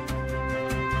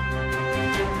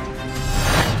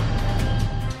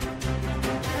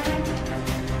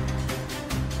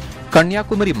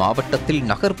 கன்னியாகுமரி மாவட்டத்தில்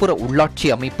நகர்ப்புற உள்ளாட்சி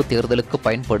அமைப்பு தேர்தலுக்கு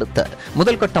பயன்படுத்த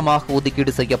முதல் கட்டமாக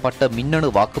ஒதுக்கீடு செய்யப்பட்ட மின்னணு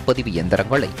வாக்குப்பதிவு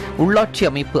இயந்திரங்களை உள்ளாட்சி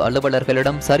அமைப்பு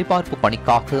அலுவலர்களிடம் சரிபார்ப்பு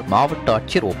பணிக்காக மாவட்ட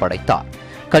ஆட்சியர் ஒப்படைத்தார்.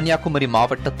 கன்னியாகுமரி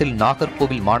மாவட்டத்தில்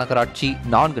நாகர்கோவில் மாநகராட்சி,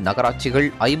 4 நகராட்சிகள்,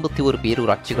 51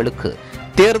 பேரூராட்சிகளுக்கு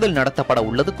தேர்தல் நடத்தப்பட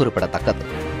உள்ளது குறிப்பிடத்தக்கது.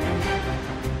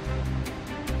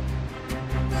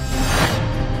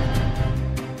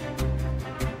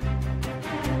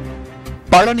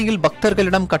 பழனியில்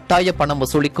பக்தர்களிடம் கட்டாய பணம்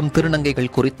வசூலிக்கும்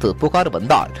திருநங்கைகள் குறித்து புகார்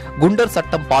வந்தால் குண்டர்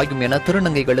சட்டம் பாயும் என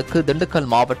திருநங்கைகளுக்கு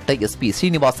திண்டுக்கல் மாவட்ட எஸ்பி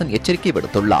சீனிவாசன் எச்சரிக்கை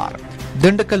விடுத்துள்ளார்.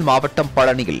 திண்டுக்கல் மாவட்டம்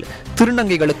பழனியில்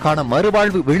திருநங்கைகளுக்கான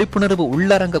மறுவாழ்வு விழிப்புணர்வு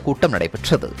உள்ளரங்க கூட்டம்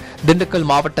நடைபெற்றது. திண்டுக்கல்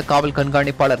மாவட்ட காவல்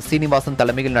கண்காணிப்பாளர் சீனிவாசன்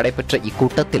தலைமையில் நடைபெற்ற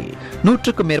இக்கூட்டத்தில்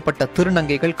 100க்கும் மேற்பட்ட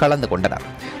திருநங்கைகள் கலந்து கொண்டனர்.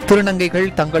 திருநங்கைகள்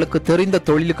தங்களுக்கு தெரிந்த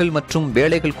தொழில்கள் மற்றும்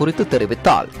வேலைகள் குறித்து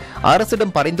தெரிவித்தால்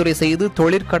அரசிடம் பரிந்துரை செய்து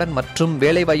தொழிற்கடன் மற்றும்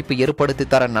வேலைவாய்ப்பு ஏற்படுத்தி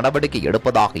தர நடவடிக்கை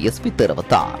எடுப்பதாக எஸ்பி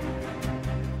தெரிவித்தார்.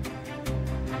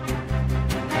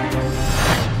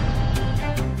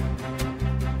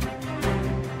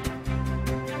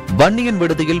 வன்னியன்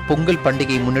விடுதியில் பொங்கல்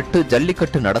பண்டிகை முன்னிட்டு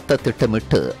ஜல்லிக்கட்டு நடத்த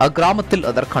திட்டமிட்டு அக்கிராமத்தில்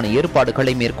அதற்கான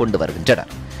ஏற்பாடுகளை மேற்கொண்டு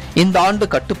வருகின்றனர். இந்த ஆண்டு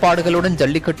கட்டுப்பாடுகளுடன்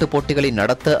ஜல்லிக்கட்டு போட்டிகளை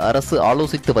நடத்த அரசு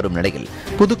ஆலோசித்து வரும் நிலையில்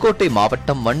புதுக்கோட்டை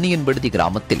மாவட்டம் வன்னியன் விடுதி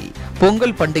கிராமத்தில்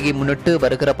பொங்கல் பண்டிகை முன்னிட்டு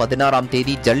வருகிற 16ஆம்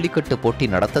தேதி ஜல்லிக்கட்டு போட்டி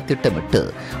நடத்த திட்டமிட்டு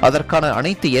அதற்கான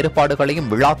அனைத்து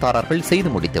ஏற்பாடுகளையும் விழாதாரர்கள்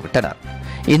செய்து முடித்துவிட்டனர்.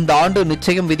 இந்த ஆண்டு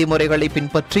நிச்சயம் விதிமுறைகளை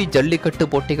பின்பற்றி ஜல்லிக்கட்டு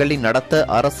போட்டிகளை நடத்த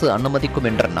அரசு அனுமதிக்கும்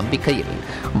என்ற நம்பிக்கையில்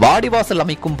வாடிவாசல்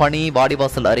அமைக்கும் பணி,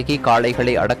 வாடிவாசல் அருகே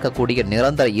காளைகளை அடக்கக்கூடிய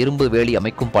நிரந்தர இரும்பு வேலி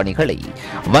அமைக்கும் பணிகளை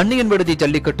வன்னியன் விடுதி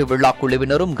ஜல்லிக்கட்டு விழா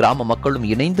குழுவினரும் கிராம மக்களும்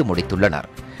இணைந்து முடித்துள்ளனர்.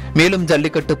 மேலும்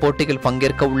ஜல்லிக்கட்டு போட்டியில்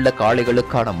பங்கேற்க உள்ள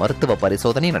காளைகளுக்கான மருத்துவ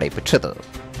பரிசோதனை நடைபெற்றது.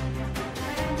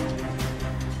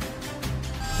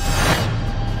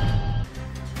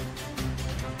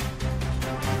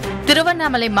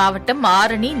 திருவண்ணாமலை மாவட்டம்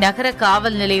ஆரணி நகர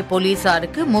காவல் நிலைய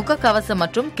போலீசாருக்கு முகக்கவசம்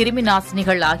மற்றும் கிருமி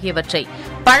நாசினிகள் ஆகியவற்றை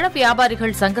பழ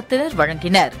வியாபாரிகள் சங்கத்தினர்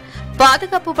வழங்கினர்.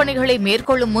 பாதுகாப்பு பணிகளை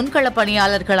மேற்கொள்ளும் முன்கள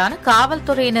பணியாளர்களான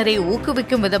காவல்துறையினரை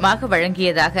ஊக்குவிக்கும் விதமாக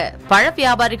வழங்கியதாக பழ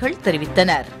வியாபாரிகள்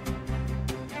தெரிவித்தனர்.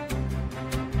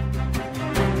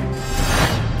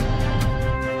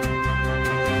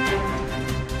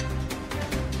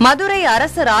 மதுரை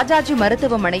அரசு ராஜாஜி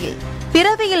மருத்துவமனையில்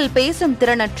பிறவியில் பேசும்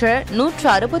திறனற்ற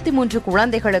 163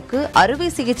 குழந்தைகளுக்கு அறுவை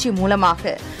சிகிச்சை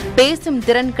மூலமாக பேசும்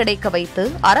திறன் கிடைக்க வைத்து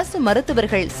அரசு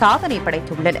மருத்துவர்கள் சாதனை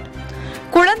படைத்துள்ளனர்.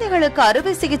 குழந்தைகளுக்கு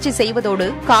அறுவை சிகிச்சை செய்வதோடு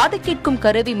காது கேட்கும்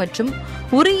கருவி மற்றும்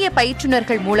உரிய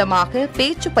பயிற்றுநர்கள் மூலமாக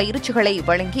பேச்சு பயிற்சிகளை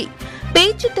வழங்கி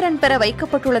பேச்சு திறன் பெற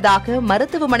வைக்கப்பட்டுள்ளதாக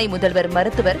மருத்துவமனை முதல்வர்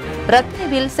மருத்துவர்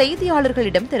ரத்னவேல்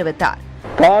செய்தியாளர்களிடம் தெரிவித்தார்.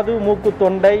 காது மூக்கு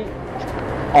தொண்டை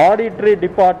ஆடிட்டரி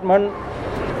டிபார்ட்மெண்ட்,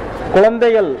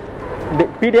 குழந்தைகள்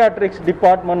பீடியாட்ரிக்ஸ்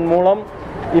டிபார்ட்மெண்ட் மூலம்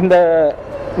இந்த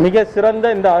மிக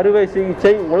சிறந்த இந்த அறுவை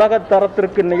சிகிச்சை உலக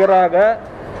தரத்திற்கு நிகராக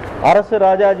அரசு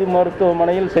ராஜாஜி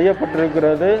மருத்துவமனையில்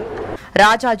செய்யப்பட்டிருக்கிறது.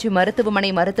 ராஜாஜி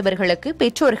மருத்துவமனை மருத்துவர்களுக்கு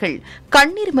பெற்றோர்கள்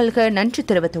கண்ணீர் மல்க நன்றி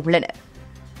தெரிவித்துள்ளனர்.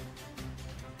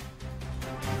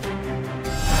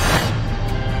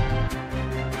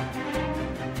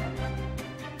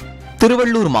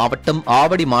 திருவள்ளூர் மாவட்டம்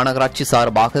ஆவடி மாநகராட்சி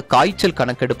சார்பாக காய்ச்சல்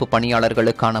கணக்கெடுப்பு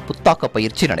பணியாளர்களுக்கான புத்தாக்க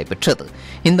பயிற்சி நடைபெற்றது.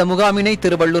 இந்த முகாமினை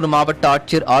திருவள்ளூர் மாவட்ட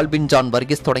ஆட்சியர் ஆல்பின் ஜான்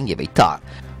வர்கீஸ் தொடங்கி வைத்தார்.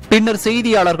 பின்னர்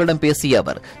செய்தியாளர்களிடம் பேசிய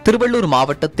அவர் திருவள்ளூர்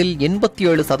மாவட்டத்தில்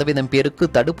 87% பேருக்கு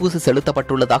தடுப்பூசி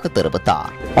செலுத்தப்பட்டுள்ளதாக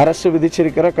தெரிவித்தார். அரசு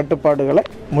விதிச்சிருக்கிற கட்டுப்பாடுகளை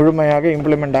முழுமையாக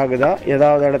இம்ப்ளிமெண்ட் ஆகுதா,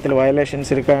 ஏதாவது இடத்துல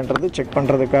வயலேஷன்ஸ் இருக்கான்றது செக்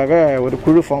பண்றதுக்காக ஒரு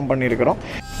குழு ஃபார்ம் பண்ணியிருக்கிறோம்.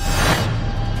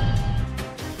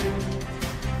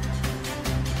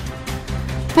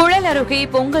 புழல் அருகே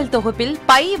பொங்கல் தொகுப்பில்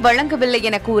பை வழங்கவில்லை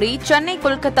என கூறி சென்னை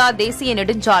கொல்கத்தா தேசிய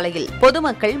நெடுஞ்சாலையில்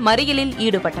பொதுமக்கள் மறியலில்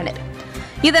ஈடுபட்டனர்.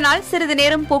 இதனால் சிறிது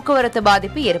நேரம் போக்குவரத்து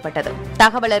பாதிப்பு ஏற்பட்டது.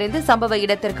 தகவல் அறிந்து சம்பவ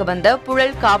இடத்திற்கு வந்த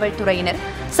புழல் காவல்துறையினர்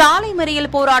சாலை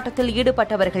மறியல் போராட்டத்தில்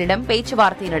ஈடுபட்டவர்களிடம்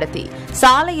பேச்சுவார்த்தை நடத்தி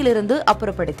சாலையிலிருந்து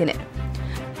அப்புறப்படுத்தினர்.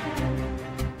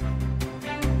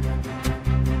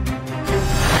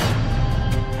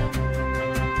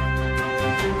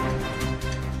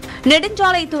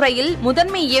 நெடுஞ்சாலைத்துறையில்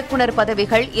முதன்மை இயக்குநர்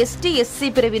பதவிகள் எஸ்டி எஸ்சி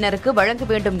பிரிவினருக்கு வழங்க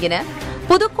வேண்டும் என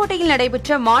புதுக்கோட்டையில்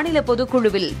நடைபெற்ற மாநில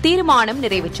பொதுக்குழுவில் தீர்மானம்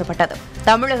நிறைவேற்றப்பட்டது.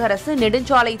 தமிழக அரசு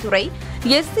நெடுஞ்சாலைத்துறை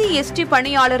எஸ்சி எஸ்டி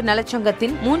பணியாளர்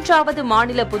நலச்சங்கத்தின் 3வது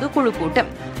மாநில பொதுக்குழு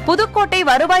கூட்டம் புதுக்கோட்டை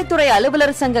வருவாய்த்துறை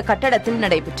அலுவலர் சங்க கட்டடத்தில்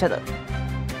நடைபெற்றது.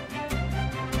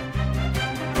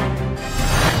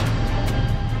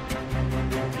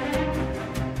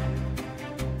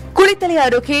 குளித்தலை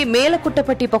அருகே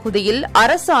மேலக்குட்டப்பட்டி பகுதியில்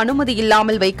அரசு அனுமதி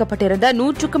இல்லாமல் வைக்கப்பட்டிருந்த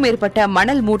 100க்கும் மேற்பட்ட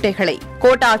மணல் மூட்டைகளை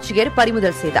கோட்டாட்சியர்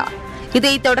பறிமுதல் செய்தார்.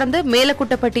 இதைத் தொடர்ந்து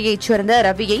மேலக்குட்டப்பட்டியைச் சேர்ந்த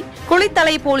ரவியை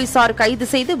குளித்தலை போலீசார் கைது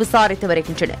செய்து விசாரித்து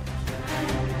வருகின்றனர்.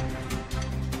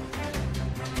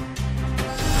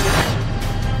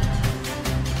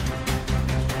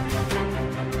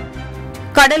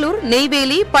 கடலூர்,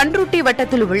 நெய்வேலி, பன்ருட்டி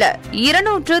வட்டத்தில் உள்ள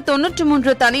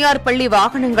 293 தனியார் பள்ளி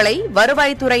வாகனங்களை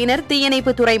வருவாய்த்துறையினர்,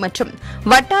 தீயணைப்புத்துறை மற்றும்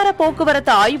வட்டார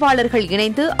போக்குவரத்து ஆய்வாளர்கள்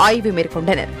இணைந்து ஆய்வு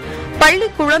மேற்கொண்டனர். பள்ளி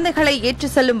குழந்தைகளை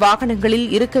ஏற்றிச் செல்லும் வாகனங்களில்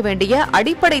இருக்க வேண்டிய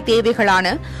அடிப்படை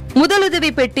தேவைகளான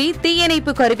முதலுதவி பெட்டி,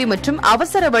 தீயணைப்பு கருவி மற்றும்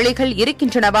அவசர வழிகள்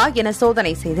இருக்கின்றனவா என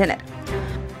சோதனை செய்தனர்.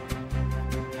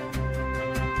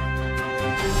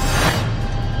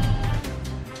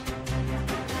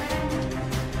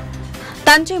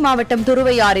 தஞ்சை மாவட்டம்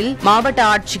துருவையாறில் மாவட்ட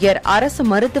ஆட்சியர் அரசு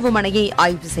மருத்துவமனையை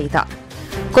ஆய்வு செய்தார்.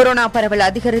 கொரோனா பரவல்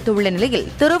அதிகரித்துள்ள நிலையில்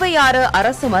திருவையாறு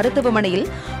அரசு மருத்துவமனையில்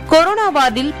கொரோனா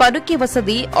வார்டில் படுக்கை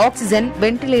வசதி, ஆக்ஸிஜன்,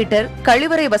 வெண்டிலேட்டர்,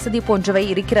 கழிவறை வசதி போன்றவை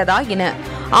இருக்கிறதா என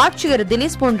ஆட்சியர்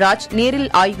தினேஷ் பொன்ராஜ்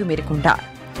நேரில் ஆய்வு மேற்கொண்டார்.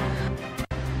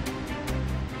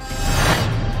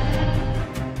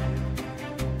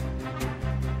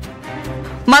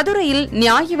 மதுரையில்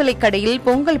நியாய விலைக் கடையில்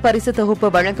பொங்கல் பரிசு தொகுப்பு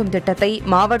வழங்கும் திட்டத்தை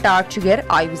மாவட்ட ஆட்சியர்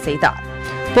ஆய்வு செய்தார்.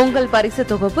 பொங்கல் பரிசு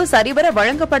தொகுப்பு சரிவர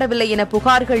வழங்கப்படவில்லை என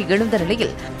புகார்கள் எழுந்த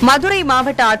நிலையில் மதுரை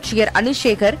மாவட்ட ஆட்சியர்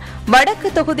அனுஷேகர்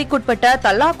வடக்கு தொகுதிக்குட்பட்ட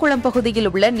தல்லாக்குளம்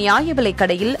பகுதியில் உள்ள நியாய விலைக்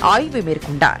கடையில் ஆய்வு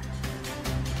மேற்கொண்டார்.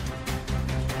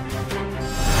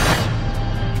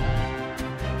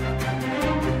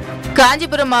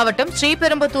 காஞ்சிபுரம் மாவட்டம்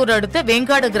ஸ்ரீபெரும்புதூர் அடுத்த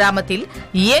வெங்காடு கிராமத்தில்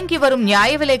இயங்கி வரும்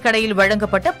நியாய விலைக் கடையில்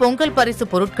வழங்கப்பட்ட பொங்கல் பரிசு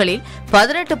பொருட்களில்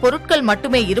 18 பொருட்கள்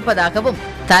மட்டுமே இருப்பதாகவும்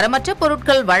தரமற்ற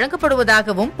பொருட்கள்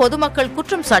வழங்கப்படுவதாகவும் பொதுமக்கள்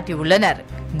குற்றம் சாட்டியுள்ளனர்.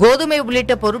 கோதுமை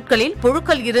உள்ளிட்ட பொருட்களில்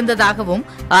புழுக்கள் இருந்ததாகவும்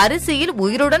அரிசியில்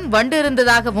உயிருடன் வண்டு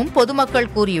இருந்ததாகவும்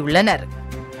பொதுமக்கள் கூறியுள்ளனர்.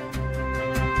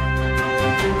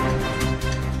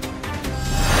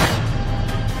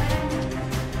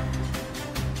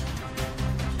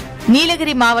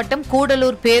 நீலகிரி மாவட்டம்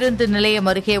கூடலூர் பேருந்து நிலையம்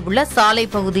அருகே உள்ள சாலை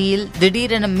பகுதியில்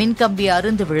திடீரென மின்கம்பி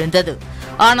அறுந்து விழுந்தது.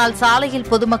 ஆனால் சாலையில்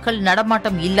பொதுமக்கள்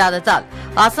நடமாட்டம் இல்லாததால்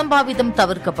அசம்பாவிதம்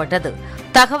தவிர்க்கப்பட்டது.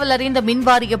 தகவல் அறிந்த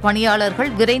மின்வாரிய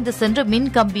பணியாளர்கள் விரைந்து சென்று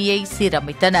மின்கம்பியை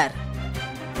சீரமைத்தனர்.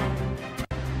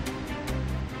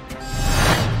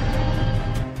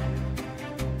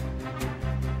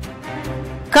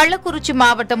 கள்ளக்குறிச்சி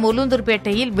மாவட்டம்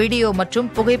உளுந்தூர்பேட்டையில் வீடியோ மற்றும்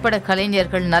புகைப்பட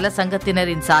கலைஞர்கள் நல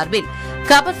சங்கத்தினரின் சார்பில்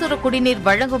கபசுர குடிநீர்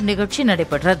வழங்கும் நிகழ்ச்சி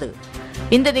நடைபெற்றது.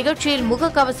 இந்த நிகழ்ச்சியில்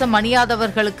முகக்கவசம்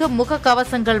அணியாதவர்களுக்கு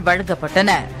முகக்கவசங்கள்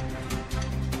வழங்கப்பட்டன.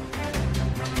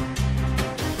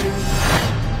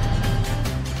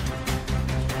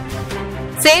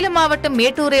 சேலம் மாவட்டம்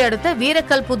மேட்டூரை அடுத்த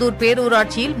வீரக்கல்புதூர்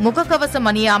பேரூராட்சியில் முகக்கவசம்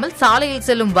அணியாமல் சாலையில்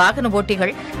செல்லும் வாகன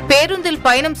ஓட்டிகள், பேருந்தில்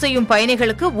பயணம் செய்யும்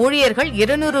பயணிகளுக்கு ஊழியர்கள்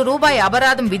 200 ரூபாய்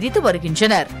அபராதம் விதித்து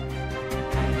வருகின்றனர்.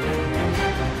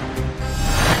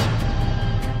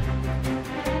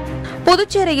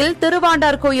 புதுச்சேரியில்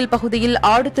திருவாண்டார் கோயில் பகுதியில்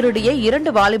ஆடு திருடிய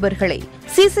 2 வாலிபர்களை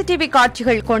சிசிடிவி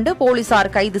காட்சிகள் கொண்டு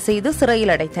போலீசார் கைது செய்து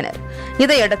சிறையில் அடைத்தனர்.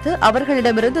 இதையடுத்து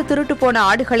அவர்களிடமிருந்து திருட்டுப்போன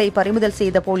ஆடுகளை பறிமுதல்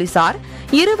செய்த போலீசார்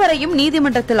இருவரையும்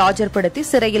நீதிமன்றத்தில் ஆஜர்படுத்தி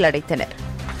சிறையில் அடைத்தனர்.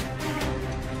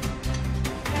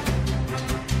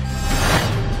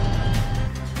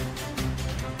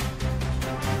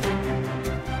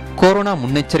 கொரோனா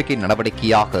முன்னெச்சரிக்கை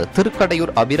நடவடிக்கையாக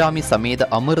திருக்கடையூர் அபிராமி சமேத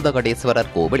அமிர்தகடேஸ்வரர்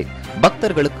கோவிலில்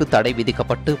பக்தர்களுக்கு தடை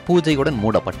விதிக்கப்பட்டு பூஜையுடன்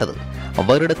மூடப்பட்டது.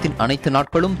 வருடத்தின் அனைத்து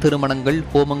நாட்களும் திருமணங்கள்,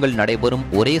 ஹோமங்கள் நடைபெறும்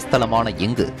ஒரே ஸ்தலமான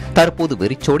இங்கு தற்போது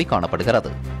வெறிச்சோடி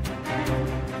காணப்படுகிறது.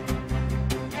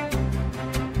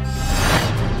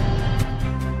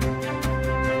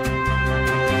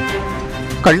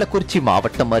 கள்ளக்குறிச்சி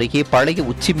மாவட்டம் அருகே பழைய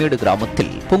உச்சிமேடு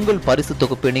கிராமத்தில் பொங்கல் பரிசு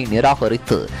தொகுப்பினை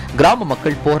நிராகரித்து கிராம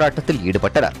மக்கள் போராட்டத்தில்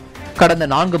ஈடுபட்டனர். கடந்த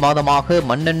 4 மாதமாக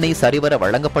மண்ணெண்ணெய் சரிவர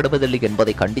வழங்கப்படுவதில்லை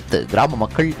என்பதை கண்டித்து கிராம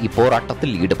மக்கள்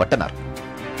இப்போராட்டத்தில் ஈடுபட்டனர்.